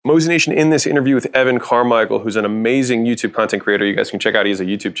Mosey Nation, in this interview with Evan Carmichael, who's an amazing YouTube content creator. You guys can check out. He has a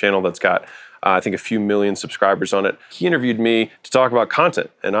YouTube channel that's got, I think, a few million subscribers on it. He interviewed me to talk about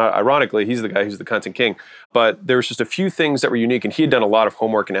content. And ironically, he's the guy who's the content king. But there was just a few things that were unique. And he had done a lot of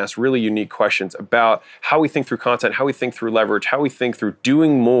homework and asked really unique questions about how we think through content, how we think through leverage, how we think through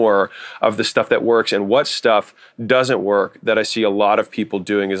doing more of the stuff that works and what stuff doesn't work that I see a lot of people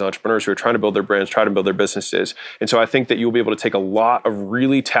doing as entrepreneurs who are trying to build their brands, trying to build their businesses. And so I think that you'll be able to take a lot of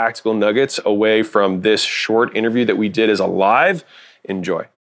really tactical nuggets away from this short interview that we did as a live. Enjoy.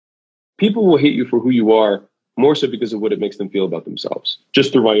 People will hate you for who you are more so because of what it makes them feel about themselves.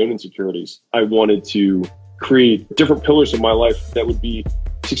 Just through my own insecurities, I wanted to create different pillars of my life that would be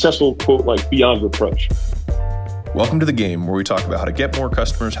successful, quote, like beyond reproach. Welcome to The Game, where we talk about how to get more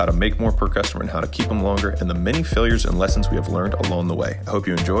customers, how to make more per customer, and how to keep them longer, and the many failures and lessons we have learned along the way. I hope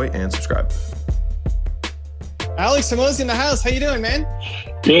you enjoy and subscribe. Alex Hormozi in the house. How you doing, man?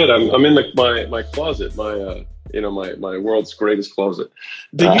 Good. I'm in my closet, my world's greatest closet.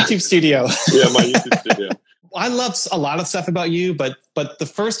 The YouTube studio. Yeah, my YouTube studio. I love a lot of stuff about you, but the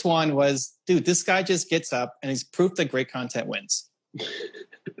first one was, dude, this guy just gets up and he's proof that great content wins.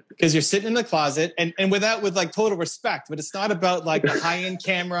 Because you're sitting in the closet and with like total respect, but it's not about like the high-end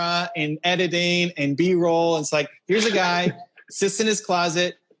camera and editing and B-roll. It's like, here's a guy sits in his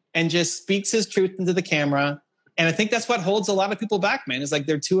closet and just speaks his truth into the camera. And I think that's what holds a lot of people back, man. It's like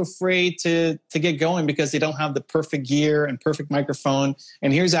they're too afraid to get going because they don't have the perfect gear and perfect microphone.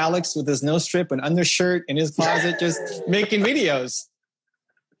 And here's Alex with his no strip and undershirt in his closet, just making videos.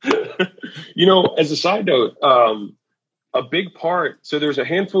 You know, as a side note, a big part, so there's a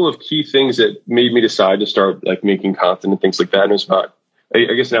handful of key things that made me decide to start like making content and things like that. And it was about,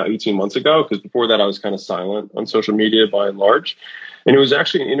 I guess now 18 months ago, because before that I was kind of silent on social media by and large. And it was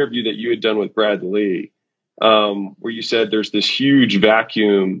actually an interview that you had done with Brad Lee, where you said there's this huge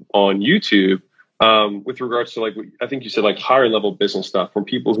vacuum on YouTube with regards to like, I think you said like higher level business stuff from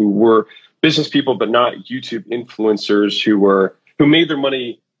people who were business people, but not YouTube influencers who made their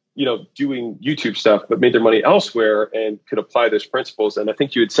money, you know, doing YouTube stuff, but made their money elsewhere and could apply those principles. And I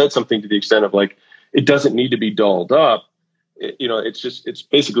think you had said something to the extent of like, it doesn't need to be dolled up. It's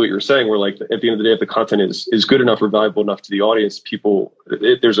basically what you're saying, where like at the end of the day, if the content is good enough or valuable enough to the audience,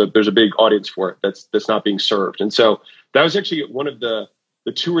 there's a big audience for it that's not being served. And so that was actually one of the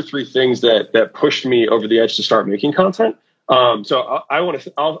two or three things that pushed me over the edge to start making content. So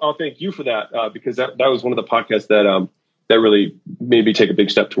I'll thank you for that because that was one of the podcasts that really made me take a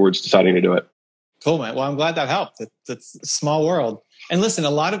big step towards deciding to do it. Cool, man. Well, I'm glad that helped. It's a small world. And listen, a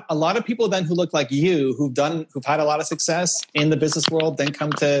lot of people then who look like you, who've had a lot of success in the business world, then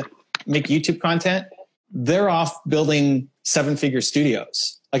come to make YouTube content, they're off building 7-figure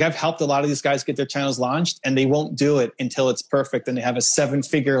studios. Like I've helped a lot of these guys get their channels launched and they won't do it until it's perfect. And they have a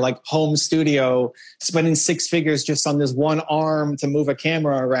 7-figure like home studio, spending 6 figures just on this one arm to move a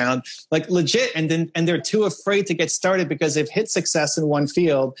camera around, like legit. And they're too afraid to get started because they've hit success in one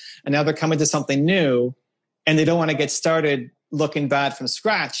field and now they're coming to something new and they don't want to get started looking bad from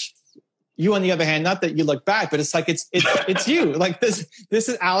scratch. You, on the other hand, not that you look bad, but it's like, it's you. Like this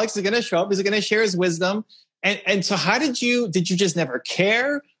is Alex is going to show up. He's going to share his wisdom. And so how did you just never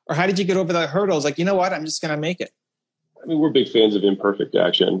care? Or how did you get over that hurdle? It's like, you know what? I'm just going to make it. I mean, we're big fans of imperfect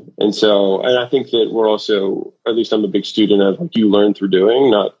action. And I think that we're also, or at least I'm a big student of like you learn through doing,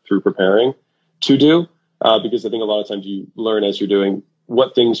 not through preparing to do. Because I think a lot of times you learn as you're doing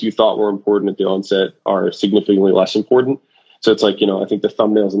what things you thought were important at the onset are significantly less important. So it's like, I think the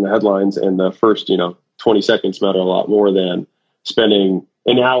thumbnails and the headlines and the first, 20 seconds matter a lot more than spending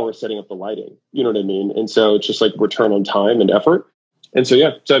an hour setting up the lighting. You know what I mean? And so it's just like return on time and effort. And so,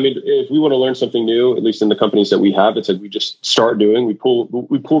 yeah. So, I mean, if we want to learn something new, at least in the companies that we have, it's like we just start doing, we pull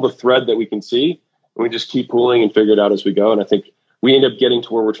the thread that we can see and we just keep pulling and figure it out as we go. And I think we end up getting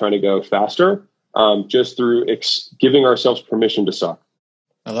to where we're trying to go faster just through giving ourselves permission to suck.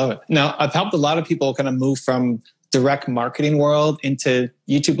 I love it. Now, I've helped a lot of people kind of move from direct marketing world into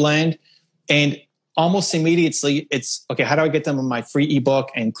YouTube land. And almost immediately it's, okay, how do I get them on my free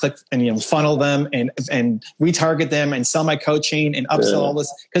ebook and click and, funnel them and retarget them and sell my coaching and upsell all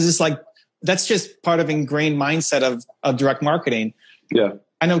this? Because it's like, that's just part of ingrained mindset of direct marketing. Yeah.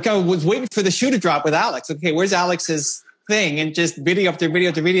 And I was waiting for the shoe to drop with Alex. Okay, where's Alex's thing? And just video after video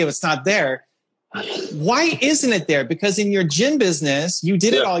after video, it's not there. Why isn't it there? Because in your gym business, you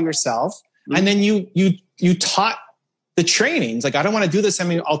did it all yourself. Mm-hmm. And then you taught the trainings. Like, I don't want to do this. I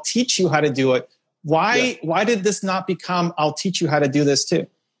mean, I'll teach you how to do it. Why did this not become, I'll teach you how to do this too?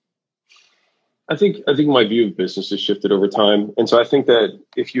 I think my view of business has shifted over time. And so I think that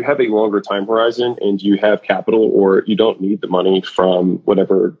if you have a longer time horizon and you have capital or you don't need the money from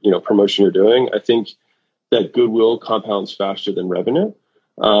whatever, promotion you're doing, I think that goodwill compounds faster than revenue.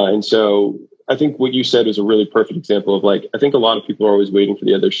 And so I think what you said is a really perfect example of I think a lot of people are always waiting for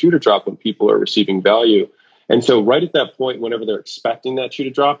the other shoe to drop when people are receiving value. And so right at that point, whenever they're expecting that shoe to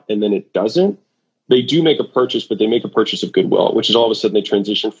drop and then it doesn't, they do make a purchase, but they make a purchase of goodwill, which is all of a sudden they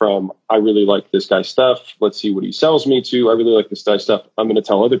transition from, I really like this guy's stuff. Let's see what he sells me to. I really like this guy's stuff. I'm going to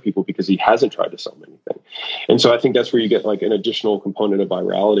tell other people because he hasn't tried to sell me anything. And so I think that's where you get an additional component of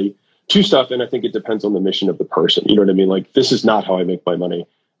virality to stuff. And I think it depends on the mission of the person. You know what I mean? This is not how I make my money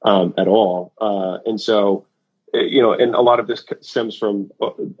at all. And so, and a lot of this stems from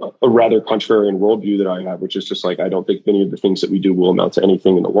a rather contrarian worldview that I have, which is just I don't think many of the things that we do will amount to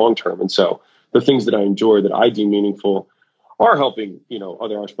anything in the long term. And so the things that I enjoy, that I deem meaningful, are helping,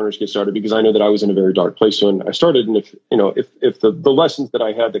 other entrepreneurs get started, because I know that I was in a very dark place when I started. And if the lessons that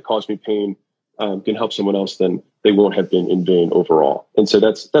I had that caused me pain can help someone else, then they won't have been in vain overall. And so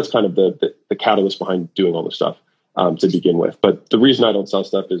that's kind of the catalyst behind doing all this stuff to begin with. But the reason I don't sell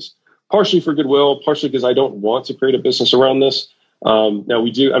stuff is partially for goodwill, partially because I don't want to create a business around this. Now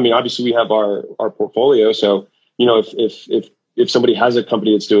we do. I mean, obviously we have our portfolio. So, if somebody has a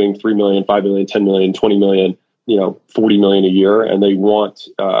company that's doing 3 million, 5 million, 10 million, 20 million, 40 million a year, and they want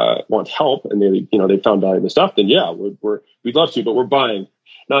help, and they found value in the stuff, then yeah, we'd love to, but we're buying,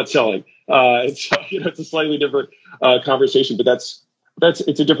 not selling. So, it's a slightly different conversation, but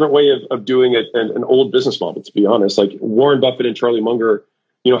it's a different way of doing it, and an old business model, to be honest. Warren Buffett and Charlie Munger,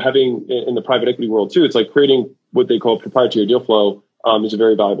 having in the private equity world too, it's creating what they call proprietary deal flow is a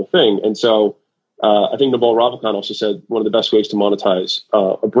very valuable thing. And so I think Naval Ravikant also said one of the best ways to monetize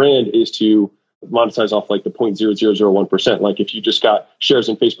a brand is to monetize off the 0.0001%. If you just got shares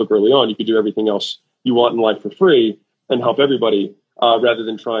in Facebook early on, you could do everything else you want in life for free and help everybody rather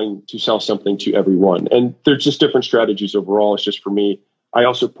than trying to sell something to everyone. And there's just different strategies overall. It's just, for me, I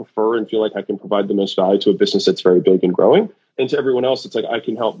also prefer and feel like I can provide the most value to a business that's very big and growing. And to everyone else, it's I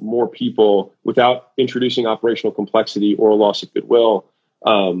can help more people without introducing operational complexity or a loss of goodwill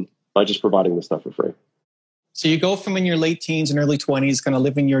by just providing the stuff for free. So you go from in your late teens and early 20s, kind of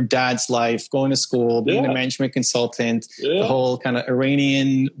living your dad's life, going to school, being a management consultant, the whole kind of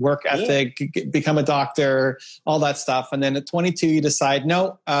Iranian work ethic, become a doctor, all that stuff. And then at 22, you decide,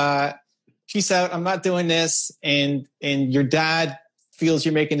 no, peace out. I'm not doing this. And your dad feels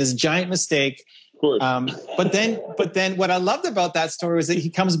you're making this giant mistake. Of course. But then what I loved about that story was that he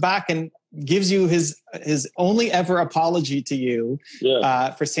comes back and gives you his only ever apology to you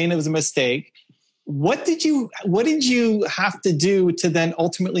for saying it was a mistake. What did you have to do to then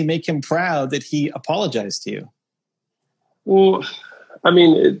ultimately make him proud that he apologized to you? Well, I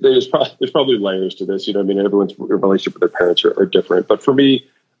mean, there's probably layers to this. Everyone's relationship with their parents are different. But for me,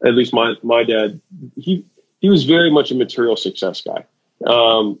 at least my dad, he was very much a material success guy.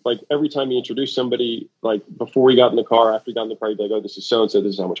 Every time he introduced somebody, before he got in the car, after he got in the car, he'd be like, oh, this is so-and-so,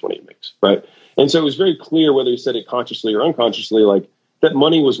 this is how much money he makes, right? And so it was very clear, whether he said it consciously or unconsciously, that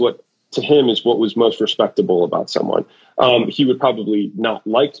money was what, to him, is what was most respectable about someone. He would probably not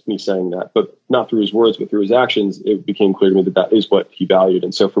like me saying that, but not through his words, but through his actions, it became clear to me that is what he valued.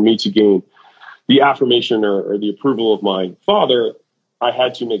 And so for me to gain the affirmation or the approval of my father, I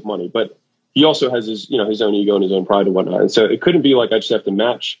had to make money. But he also has his own ego and his own pride and whatnot. And so it couldn't be I just have to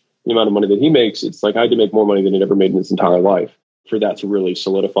match the amount of money that he makes. It's I had to make more money than he'd ever made in his entire life for that to really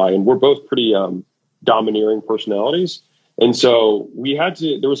solidify. And we're both pretty domineering personalities. And so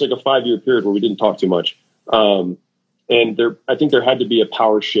there was a 5-year period where we didn't talk too much. And I think there had to be a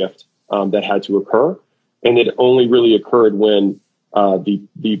power shift that had to occur. And it only really occurred when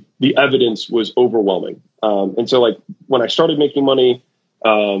the evidence was overwhelming. And so when I started making money,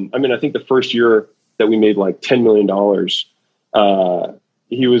 I think the first year that we made $10 million,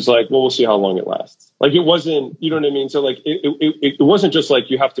 he was like, well, we'll see how long it lasts. It wasn't, you know what I mean? So it wasn't just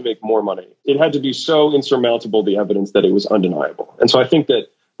you have to make more money. It had to be so insurmountable, the evidence, that it was undeniable. And so I think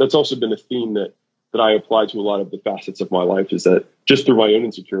that's also been a theme that I apply to a lot of the facets of my life, is that just through my own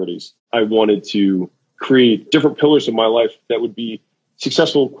insecurities, I wanted to create different pillars of my life that would be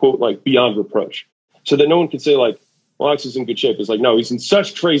successful, quote, beyond reproach, so that no one could say well, Alex is in good shape. It's no, he's in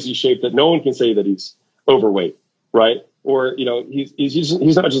such crazy shape that no one can say that he's overweight, right? Or,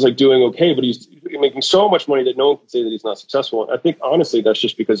 he's not just doing okay, but he's making so much money that no one can say that he's not successful. And I think, honestly, that's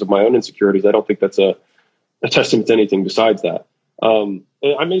just because of my own insecurities. I don't think that's a testament to anything besides that. And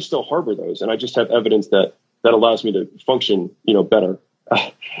I may still harbor those, and I just have evidence that allows me to function, better,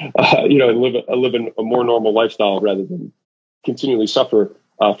 and live a more normal lifestyle rather than continually suffer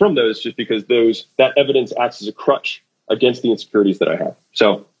from those, just because that evidence acts as a crutch against the insecurities that I have.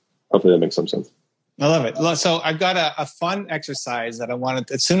 So hopefully that makes some sense. I love it. So I've got a fun exercise that I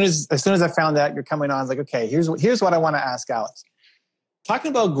wanted. As soon as I found out you're coming on, I was like, okay, here's what I want to ask Alex.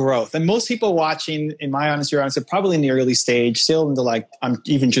 Talking about growth, and most people watching, in my honest, are probably in the early stage, still into like, I'm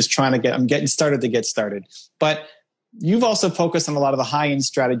even just I'm getting started to get started. But you've also focused on a lot of the high-end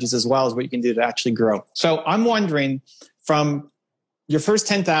strategies as well as what you can do to actually grow. So I'm wondering, from your first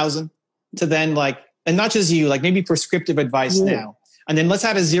 10,000 to then like, and not just you, like maybe prescriptive advice now, and then let's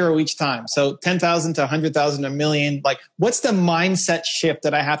add a zero each time. So 10,000 to 100,000, a million, like what's the mindset shift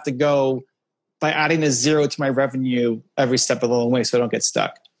that I have to go by adding a zero to my revenue every step of the way so I don't get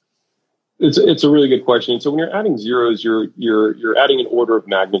stuck? It's a really good question. So when you're adding zeros, you're adding an order of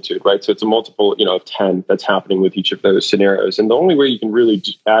magnitude, right? So it's a multiple, of 10 that's happening with each of those scenarios. And the only way you can really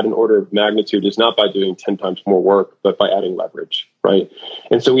add an order of magnitude is not by doing 10 times more work, but by adding leverage, right?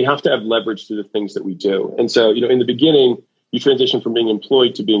 And so we have to have leverage to the things that we do. And so, in the beginning, you transition from being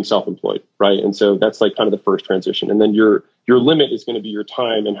employed to being self-employed, right? And so that's like kind of the first transition. And then your limit is going to be your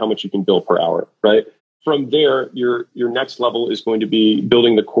time and how much you can bill per hour, right? From there, your next level is going to be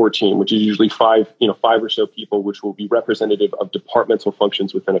building the core team, which is usually five or so people, which will be representative of departmental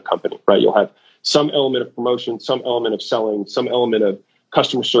functions within a company, right? You'll have some element of promotion, some element of selling, some element of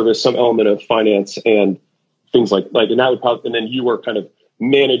customer service, some element of finance, and things like, and that would probably, and then you are kind of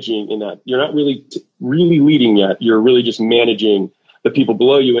managing in that. You're not really leading yet. You're really just managing the people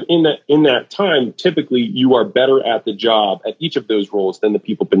below you. And in that time, typically you are better at the job at each of those roles than the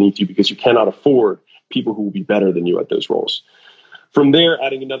people beneath you, because you cannot afford people who will be better than you at those roles. From there,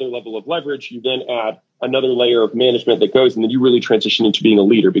 adding another level of leverage, you then add another layer of management that goes, and then you really transition into being a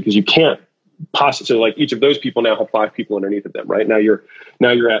leader, because you can't possibly, so like each of those people now have 5 people underneath of them, right? Now you're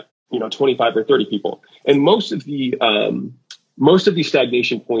at 25 or 30 people. And most of the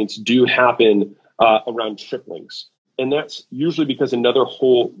stagnation points do happen around triplings. And that's usually because another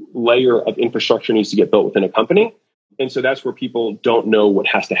whole layer of infrastructure needs to get built within a company. And so that's where people don't know what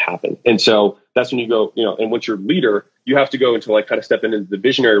has to happen. And so that's when you go, and once you're a leader, you have to go into like kind of step into the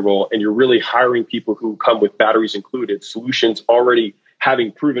visionary role, and you're really hiring people who come with batteries included, solutions already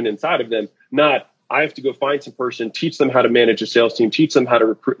having proven inside of them. Not, I have to go find some person, teach them how to manage a sales team, teach them how to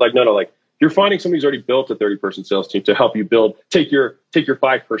recruit. Like, no, like you're finding somebody who's already built a 30-person sales team to help you build, take your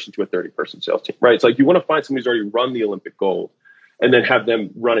 5-person to a 30-person sales team, right? It's like you want to find somebody who's already run the Olympic gold, and then have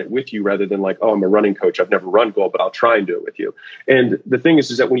them run it with you, rather than like, oh, I'm a running coach, I've never run gold, but I'll try and do it with you. And the thing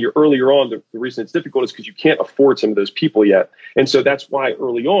is that when you're earlier on, the reason it's difficult is because you can't afford some of those people yet. And so that's why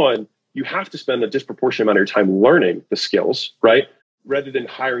early on, you have to spend a disproportionate amount of your time learning the skills, right? Rather than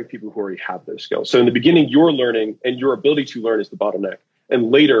hiring people who already have those skills. So in the beginning, you're learning, and your ability to learn is the bottleneck.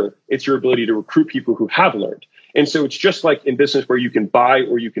 And later, it's your ability to recruit people who have learned. And so it's just like in business where you can buy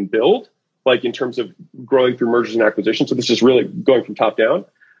or you can build, like in terms of growing through mergers and acquisitions. So this is really going from top down.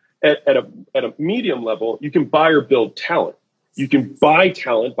 At a medium level, you can buy or build talent. You can buy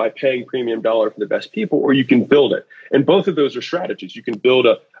talent by paying premium dollar for the best people, or you can build it. And both of those are strategies. You can build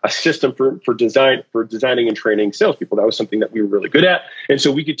a system for designing and training salespeople. That was something that we were really good at. And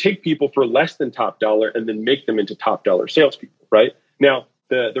so we could take people for less than top dollar and then make them into top dollar salespeople, right? Now,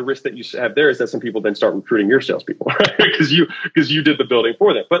 the risk that you have there is that some people then start recruiting your salespeople, right? Because you did the building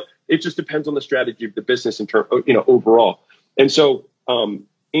for them. But it just depends on the strategy of the business in term, overall. And so,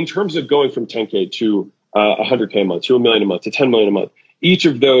 in terms of going from 10K to 100K a month, to $1 million a month, to 10 million a month, each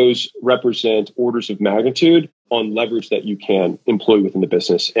of those represent orders of magnitude on leverage that you can employ within the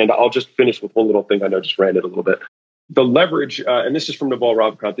business. And I'll just finish with one little thing. I know I just ran it a little bit. The leverage, and this is from Naval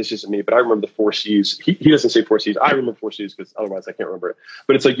Ravikant, this isn't me, but I remember the 4 C's. He doesn't say 4 C's. I remember 4 C's because otherwise I can't remember it.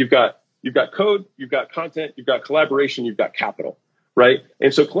 But it's like you've got code, you've got content, you've got collaboration, you've got capital, right?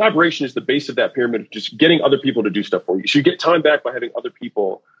 And so collaboration is the base of that pyramid of just getting other people to do stuff for you. So you get time back by having other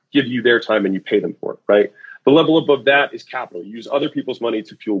people give you their time and you pay them for it, right? The level above that is capital. You use other people's money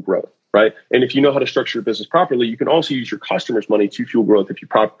to fuel growth, right? And if you know how to structure your business properly, you can also use your customers' money to fuel growth if you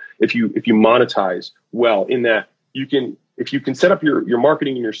monetize well. In that, if you can set up your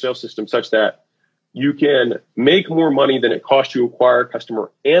marketing and your sales system such that you can make more money than it costs you to acquire a customer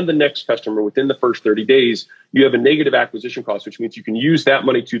and the next customer within the first 30 days, you have a negative acquisition cost, which means you can use that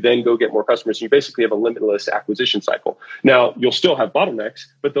money to then go get more customers. And you basically have a limitless acquisition cycle. Now, you'll still have bottlenecks,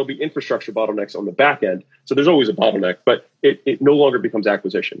 but there'll be infrastructure bottlenecks on the back end. So there's always a bottleneck, but it no longer becomes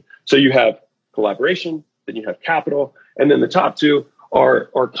acquisition. So you have collaboration, then you have capital, and then the top two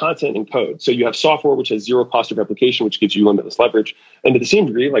are content and code. So you have software, which has zero cost of replication, which gives you limitless leverage. And to the same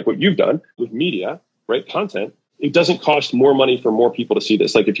degree, like what you've done with media, right? Content it doesn't cost more money for more people to see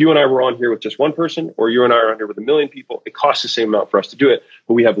this. Like if you and I were on here with just one person, or you and I are on here with 1 million people, it costs the same amount for us to do it,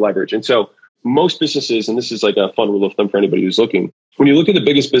 but we have leverage. And so most businesses, and this is like a fun rule of thumb for anybody who's looking, when you look at the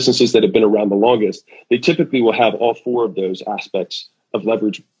biggest businesses that have been around the longest, they typically will have all 4 of those aspects of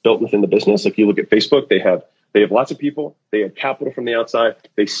leverage built within the business. Like you look at Facebook, they have lots of people, they have capital from the outside,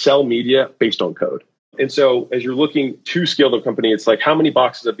 they sell media based on code. And so as you're looking to scale the company, it's like, how many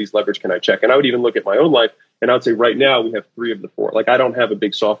boxes of these leverage can I check? And I would even look at my own life, and I would say right now we have 3 of the 4. Like I don't have a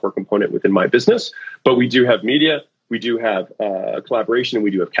big software component within my business, but we do have media, we do have collaboration, and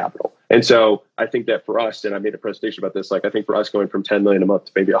we do have capital. And so I think that for us, and I made a presentation about this, like I think for us going from 10 million a month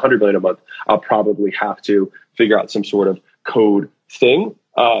to maybe 100 million a month, I'll probably have to figure out some sort of code thing.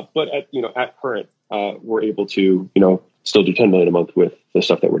 But at current, we're able to, still do 10 million a month with the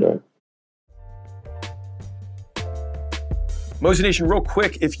stuff that we're doing. Mosey Nation, real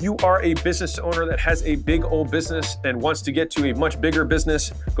quick, if you are a business owner that has a big old business and wants to get to a much bigger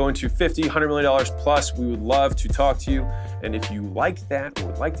business, going to $50, $100 million plus, we would love to talk to you. And if you like that or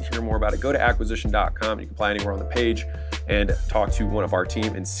would like to hear more about it, go to acquisition.com. You can apply anywhere on the page and talk to one of our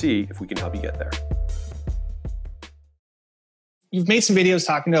team and see if we can help you get there. You've made some videos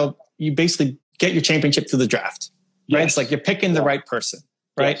talking about you basically get your championship through the draft, right? Yes. It's like you're picking the right person.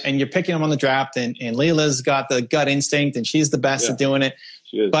 Right. Yes. And you're picking them on the draft, and Leila's got the gut instinct and she's the best at doing it.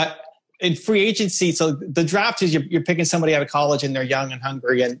 She is. But in free agency, so the draft is you're picking somebody out of college and they're young and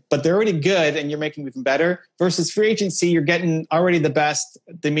hungry, but they're already good and you're making them even better. Versus free agency, you're getting already the best.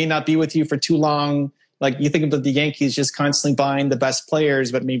 They may not be with you for too long. Like you think about the Yankees just constantly buying the best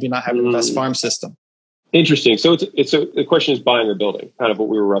players, but maybe not having the best farm system. Interesting. So the question is buying or building, kind of what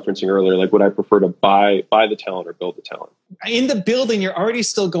we were referencing earlier. Like, would I prefer to buy the talent or build the talent? In the building, you're already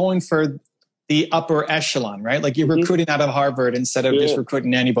still going for the upper echelon, right? Like you're recruiting out of Harvard instead of just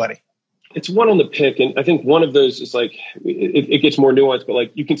recruiting anybody. It's one on the pick. And I think one of those is like, it gets more nuanced, but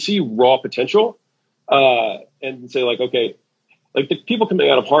like you can see raw potential and say like, okay, like the people coming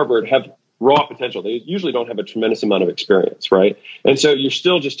out of Harvard have raw potential. They usually don't have a tremendous amount of experience, right? And so you're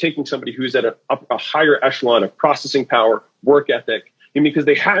still just taking somebody who's at a higher echelon of processing power, work ethic, because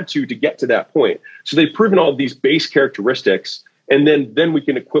they had to get to that point. So they've proven all of these base characteristics, and then we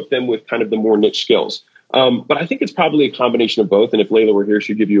can equip them with kind of the more niche skills. But I think it's probably a combination of both. And if Leila were here,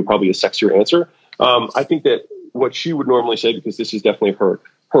 she'd give you probably a sexier answer. I think that what she would normally say, because this is definitely her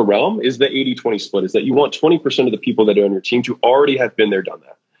realm, is the 80-20 split, is that you want 20% of the people that are on your team to already have been there, done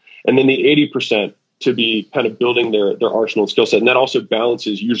that. And then the 80% to be kind of building their arsenal and skill set. And that also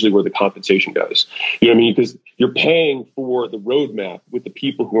balances usually where the compensation goes. You know what I mean? Because you're paying for the roadmap with the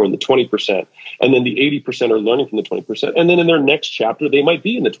people who are in the 20%. And then the 80% are learning from the 20%. And then in their next chapter, they might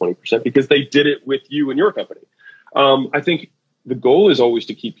be in the 20% because they did it with you and your company. I think the goal is always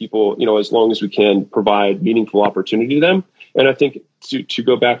to keep people, as long as we can provide meaningful opportunity to them. And I think to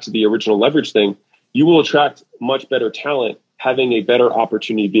go back to the original leverage thing, you will attract much better talent having a better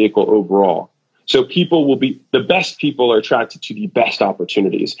opportunity vehicle overall. So the best people are attracted to the best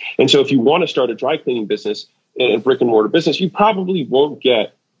opportunities. And so if you want to start a dry cleaning business, a brick and mortar business, you probably won't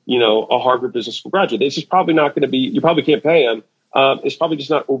get, a Harvard Business School graduate. It's just probably not going to be, you probably can't pay them. It's probably just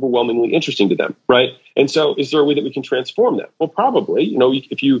not overwhelmingly interesting to them, right? And so is there a way that we can transform that? Well, probably,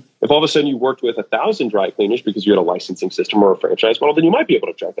 if all of a sudden you worked with 1,000 dry cleaners because you had a licensing system or a franchise model, then you might be able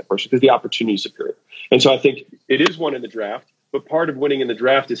to attract that person because the opportunity is superior. And so I think it is one in the draft, but part of winning in the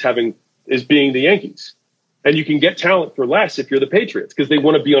draft is being the Yankees. And you can get talent for less if you're the Patriots because they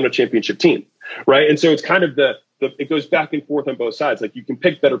want to be on a championship team, right? And so it's kind of it goes back and forth on both sides. Like you can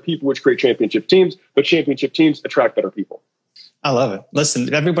pick better people, which create championship teams, but championship teams attract better people. I love it.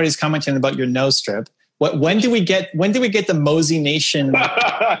 Listen, everybody's commenting about your nose strip. When do we get the Mosey Nation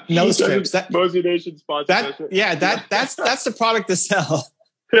nose strips? Mosey Nation sponsorship. That's the product to sell.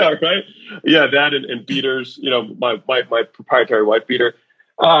 Yeah, right. Yeah, that and beaters. My proprietary white beater.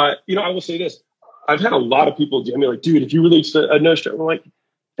 I will say this: I've had a lot of people tell me like, "Dude, if you released a nose strip," I'm like,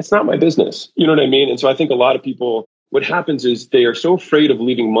 "It's not my business." You know what I mean? And so I think a lot of people, what happens is they are so afraid of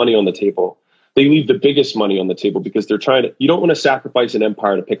leaving money on the table. They leave the biggest money on the table because you don't want to sacrifice an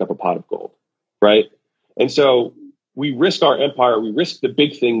empire to pick up a pot of gold, right? And so we risk our empire, we risk the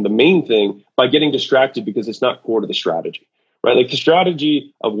big thing, the main thing, by getting distracted because it's not core to the strategy, right? Like the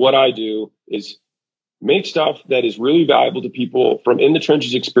strategy of what I do is make stuff that is really valuable to people from in the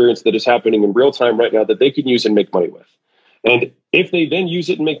trenches experience that is happening in real time right now that they can use and make money with. And if they then use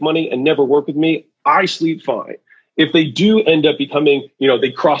it and make money and never work with me, I sleep fine. If they do end up becoming,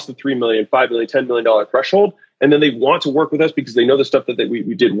 they cross the $3 million, $5 million, $10 million threshold, and then they want to work with us because they know the stuff that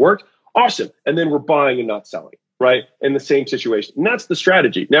we did work, awesome. And then we're buying and not selling, right? In the same situation. And that's the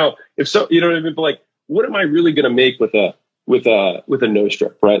strategy. Now, if so, you know what I mean? But like, what am I really going to make with a no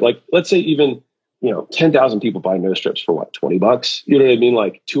strip, right? Like, let's say even, 10,000 people buy no strips for what, $20? You know what I mean?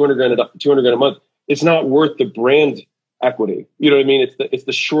 Like 200 grand a month. It's not worth the brand equity. You know what I mean? It's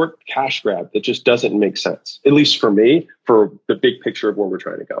the short cash grab that just doesn't make sense, at least for me, for the big picture of where we're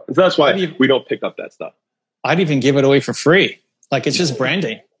trying to go. And so that's why we don't pick up that stuff. I'd even give it away for free. Like, it's just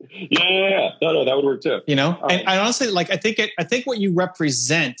branding. Yeah. No, that would work too. And I honestly, like, I think what you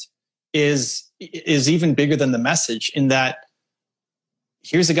represent is even bigger than the message, in that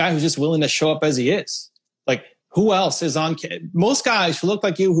here's a guy who's just willing to show up as he is. Like, who else is on? Most guys who look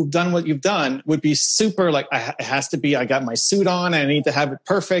like you, who've done what you've done, would be super like, it has to be, I got my suit on and I need to have it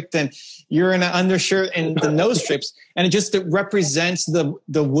perfect. And you're in an undershirt and the nose strips. And it represents the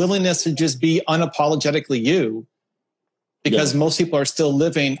willingness to just be unapologetically you, because most people are still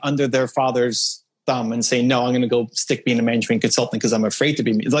living under their father's thumb and saying, no, I'm going to go stick being a management consultant because I'm afraid to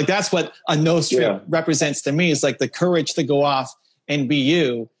be me. Like, that's what a no strip represents to me, is like the courage to go off and be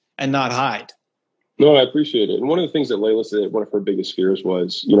you and not hide. No, I appreciate it. And one of the things that Layla said, one of her biggest fears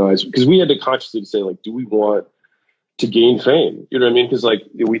was, because we had to consciously say, like, do we want to gain fame? You know what I mean? Because, like,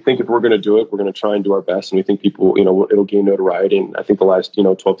 we think if we're going to do it, we're going to try and do our best. And we think people, it'll gain notoriety. And I think the last,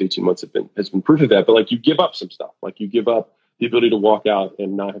 12 to 18 months has been proof of that. But, like, you give up some stuff. Like, you give up the ability to walk out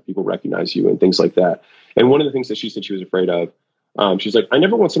and not have people recognize you and things like that. And one of the things that she said she was afraid of, she's like, I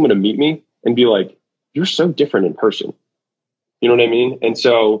never want someone to meet me and be like, you're so different in person. You know what I mean? And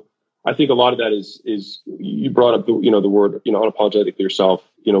so I think a lot of that is you brought up the word, unapologetically yourself.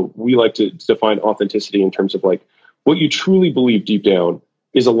 We like to define authenticity in terms of, like, what you truly believe deep down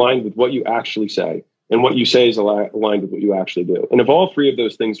is aligned with what you actually say, and what you say is aligned with what you actually do. And if all three of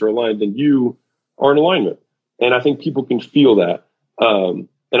those things are aligned, then you are in alignment. And I think people can feel that. And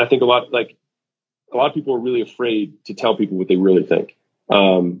I think a lot of people are really afraid to tell people what they really think.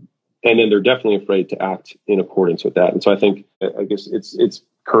 And then they're definitely afraid to act in accordance with that. And so I think, I guess it's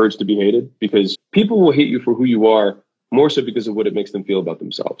courage to be hated, because people will hate you for who you are more so because of what it makes them feel about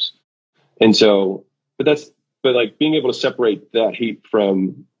themselves. And so, but like being able to separate that hate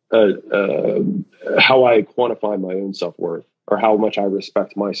from how I quantify my own self-worth, or how much I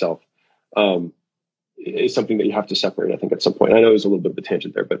respect myself, is something that you have to separate, I think, at some point. I know it's a little bit of a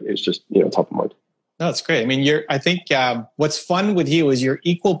tangent there, but it's just, top of mind. No, it's great. I mean, I think what's fun with you is you're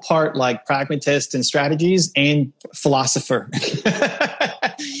equal part like pragmatist and strategies and philosopher.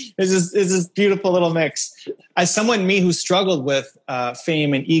 It's this beautiful little mix. As someone, who struggled with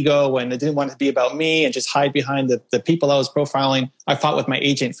fame and ego, and it didn't want to be about me and just hide behind the people I was profiling, I fought with my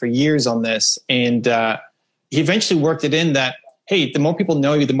agent for years on this. And he eventually worked it in that, hey, the more people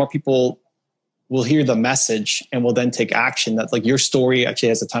know you, the more people will hear the message and will then take action. That, like, your story actually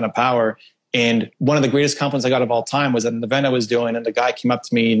has a ton of power. And one of the greatest compliments I got of all time was at an event I was doing, and the guy came up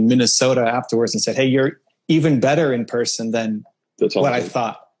to me in Minnesota afterwards and said, hey, you're even better in person than what I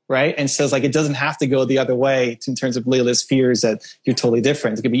thought, right? And so it's like, it doesn't have to go the other way in terms of Layla's fears that you're totally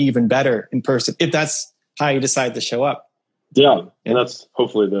different. It could be even better in person if that's how you decide to show up. Yeah, and that's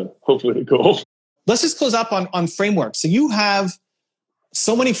hopefully the goal. Let's just close up on frameworks. So you have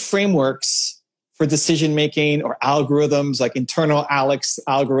so many frameworks for decision-making or algorithms, like internal Alex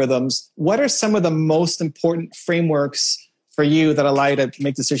algorithms. What are some of the most important frameworks for you that allow you to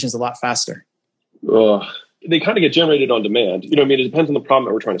make decisions a lot faster? They kind of get generated on demand. It depends on the problem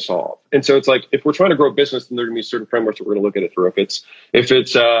that we're trying to solve. And so it's like, if we're trying to grow a business, then there are going to be certain frameworks that we're going to look at it through. If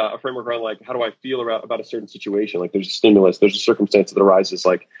it's a framework around, like, how do I feel about a certain situation? Like, there's a stimulus, there's a circumstance that arises,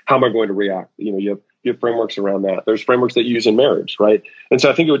 like, how am I going to react? You have frameworks around that. There's frameworks that you use in marriage, right? And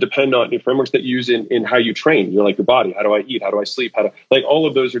so I think it would depend on the frameworks that you use in how you train. Like, your body. How do I eat? How do I sleep? Like, all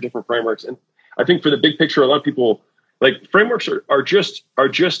of those are different frameworks. And I think for the big picture, a lot of people, like, frameworks are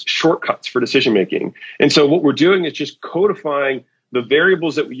just shortcuts for decision making. And so what we're doing is just codifying the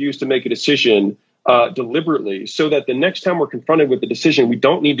variables that we use to make a decision deliberately, so that the next time we're confronted with the decision, we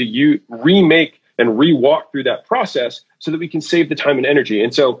don't need to remake and re-walk through that process, so that we can save the time and energy.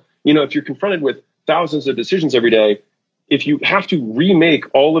 And so, if you're confronted with thousands of decisions every day, if you have to remake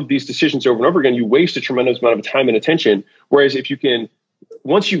all of these decisions over and over again, you waste a tremendous amount of time and attention. Whereas if you can,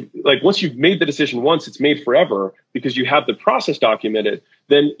 once you've made the decision once, it's made forever, because you have the process documented,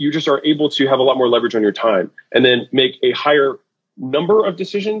 then you just are able to have a lot more leverage on your time, and then make a higher number of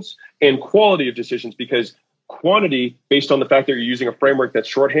decisions and quality of decisions, because quantity, based on the fact that you're using a framework that's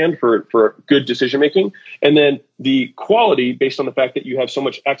shorthand for good decision making, and then the quality based on the fact that you have so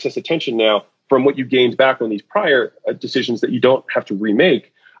much excess attention now from what you gained back on these prior decisions that you don't have to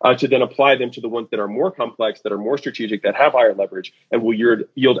remake, to then apply them to the ones that are more complex, that are more strategic, that have higher leverage, and will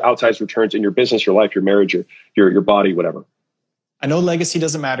yield outsized returns in your business, your life, your marriage, your body, whatever. I know legacy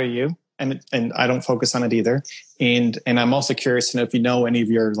doesn't matter to you, and I don't focus on it either. And I'm also curious to know if you know any of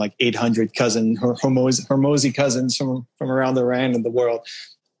your like 800 cousin Hormozy cousins from around the end of the world.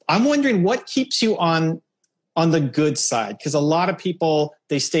 I'm wondering what keeps you on the good side, because a lot of people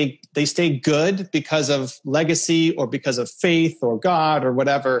they stay good because of legacy or because of faith or God or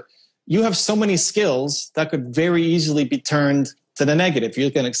whatever. You have so many skills that could very easily be turned to the negative. You're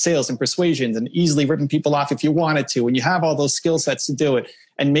looking at sales and persuasions and easily ripping people off if you wanted to, and you have all those skill sets to do it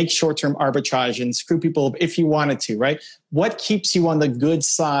and make short-term arbitrage and screw people if you wanted to, right? What keeps you on the good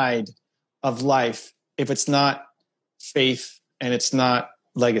side of life if it's not faith and it's not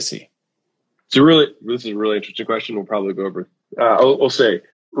legacy? This is a really interesting question. We'll probably go over. I'll say,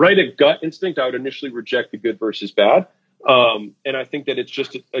 right at gut instinct, I would initially reject the good versus bad. And I think that it's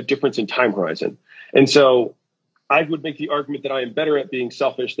just a difference in time horizon. And so I would make the argument that I am better at being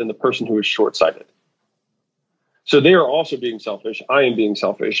selfish than the person who is short-sighted. So they are also being selfish. I am being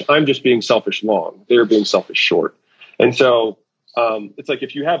selfish. I'm just being selfish long. They're being selfish short. And so it's like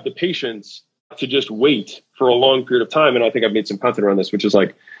if you have the patience to just wait for a long period of time, and I think I've made some content around this, which is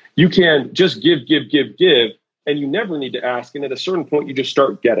like, you can just give, and you never need to ask. And at a certain point, you just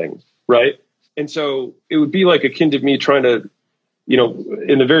start getting, right? And so it would be like akin to me trying to,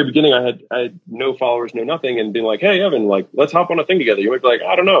 in the very beginning, I had no followers, no nothing, and being like, hey, Evan, like, let's hop on a thing together. You might be like,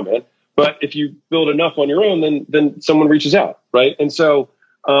 I don't know, man. But if you build enough on your own, then someone reaches out, right? And so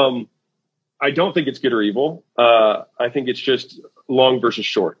I don't think it's good or evil. I think it's just long versus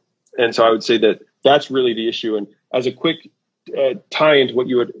short. And so I would say that that's really the issue. And as a quick tie into what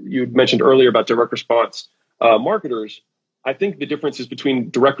you had mentioned earlier about direct response marketers, I think the difference is between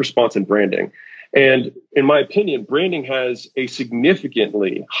direct response and branding. And in my opinion, branding has a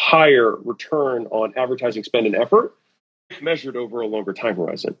significantly higher return on advertising spend and effort measured over a longer time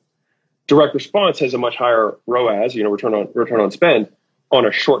horizon. Direct response has a much higher ROAS, return on spend, on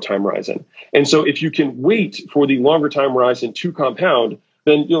a short time horizon. And so if you can wait for the longer time horizon to compound,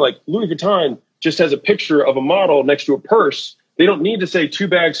 then you're like Louis Vuitton just has a picture of a model next to a purse. They don't need to say 2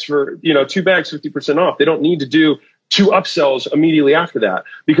 bags 50% off. They don't need to do 2 upsells immediately after that,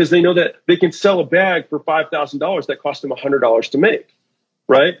 because they know that they can sell a bag for $5,000 that cost them $100 to make,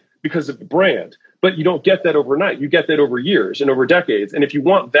 right? Because of the brand. But you don't get that overnight. You get that over years and over decades. And if you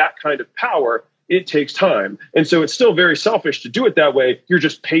want that kind of power, it takes time. And so it's still very selfish to do it that way. You're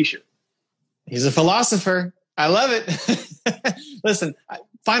just patient. He's a philosopher. I love it. Listen,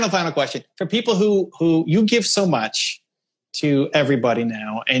 final question. For people who you give so much to everybody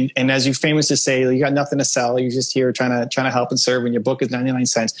now, and as you famously say, you got nothing to sell. You're just here trying to help and serve, and your book is 99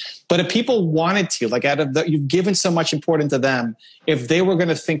 cents. But if people wanted to, like you've given so much important to them, if they were going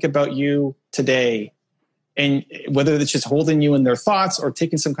to think about you today, and whether it's just holding you in their thoughts or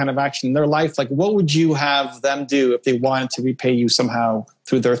taking some kind of action in their life, like what would you have them do if they wanted to repay you somehow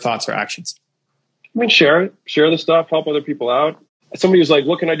through their thoughts or actions? I mean, share the stuff, help other people out. Somebody was like,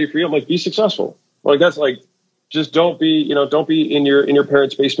 what can I do for you? I'm like, be successful. Like, that's like, just don't be in your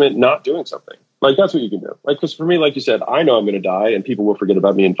parents' basement not doing something. Like, that's what you can do. Like, because for me, like you said, I know I'm going to die and people will forget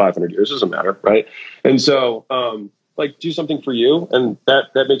about me in 500 years. It doesn't matter, right? And so, like, do something for you, and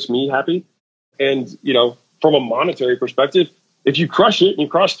that makes me happy. And, from a monetary perspective, if you crush it and you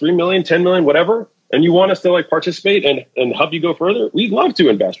cross 3 million, 10 million, whatever, and you want us to like participate and help you go further, we'd love to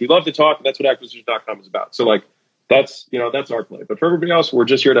invest. We'd love to talk. And that's what acquisition.com is about. So like, that's our play. But for everybody else, we're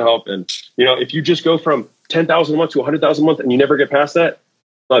just here to help. And, if you just go from 10,000 a month to 100,000 a month and you never get past that,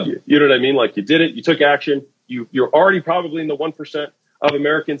 love you. You know what I mean? Like, you did it, you took action. You're already probably in the 1% of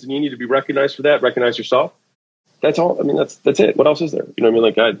Americans, and you need to be recognized for that. Recognize yourself. That's all. I mean, that's it. What else is there? You know what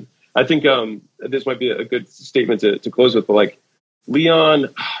I mean? Like, I think this might be a good statement to close with, but like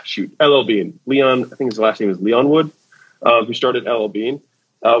LL Bean. Leon, I think his last name is Leon Wood, who started LL Bean.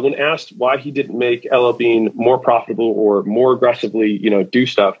 When asked why he didn't make LL Bean more profitable or more aggressively, do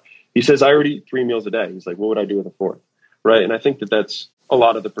stuff, he says, I already eat 3 meals a day. He's like, what would I do with a 4th? Right. And I think that's a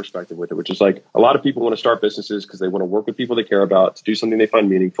lot of the perspective with it, which is like a lot of people want to start businesses because they want to work with people they care about, to do something they find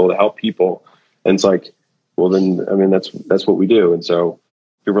meaningful, to help people. And it's like, well, then, I mean, that's what we do. And so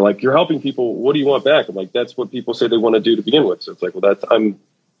people were like, you're helping people. What do you want back? I'm like, that's what people say they want to do to begin with. So it's like, well,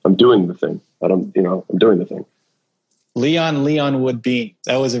 I'm doing the thing. I'm doing the thing. Leon Wood Bean.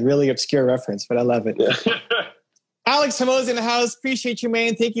 That was a really obscure reference, but I love it. Yeah. Alex Hormozy in the house. Appreciate you,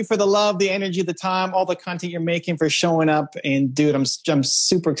 man. Thank you for the love, the energy, the time, all the content you're making, for showing up. And dude, I'm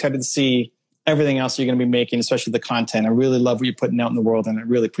super excited to see everything else you're going to be making, especially the content. I really love what you're putting out in the world, and I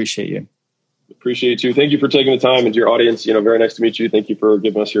really appreciate you. Appreciate you. Thank you for taking the time, and to your audience, very nice to meet you. Thank you for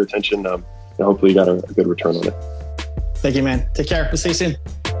giving us your attention. And hopefully you got a good return on it. Thank you, man. Take care. We'll see you soon.